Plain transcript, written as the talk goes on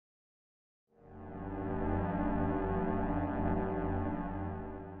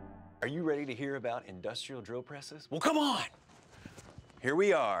Are you ready to hear about industrial drill presses? Well, come on! Here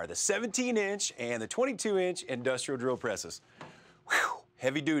we are, the 17-inch and the 22-inch industrial drill presses. Whew,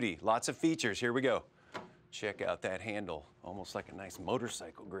 heavy duty, lots of features. Here we go. Check out that handle, almost like a nice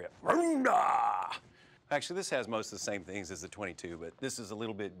motorcycle grip. Actually, this has most of the same things as the 22, but this is a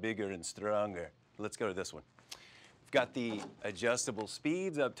little bit bigger and stronger. Let's go to this one. We've got the adjustable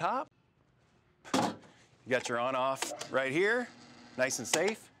speeds up top. You got your on-off right here, nice and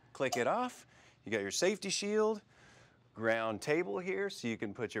safe. Click it off. You got your safety shield, ground table here, so you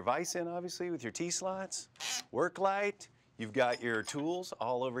can put your vise in, obviously, with your T-slots. Work light. You've got your tools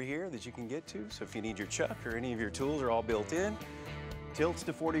all over here that you can get to, so if you need your chuck or any of your tools are all built in. Tilts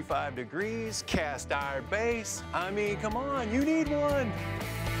to 45 degrees, cast iron base. I mean, come on, you need one.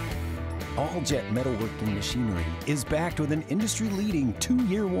 All-Jet Metalworking Machinery is backed with an industry-leading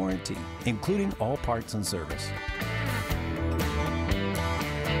 2-year warranty, including all parts and service.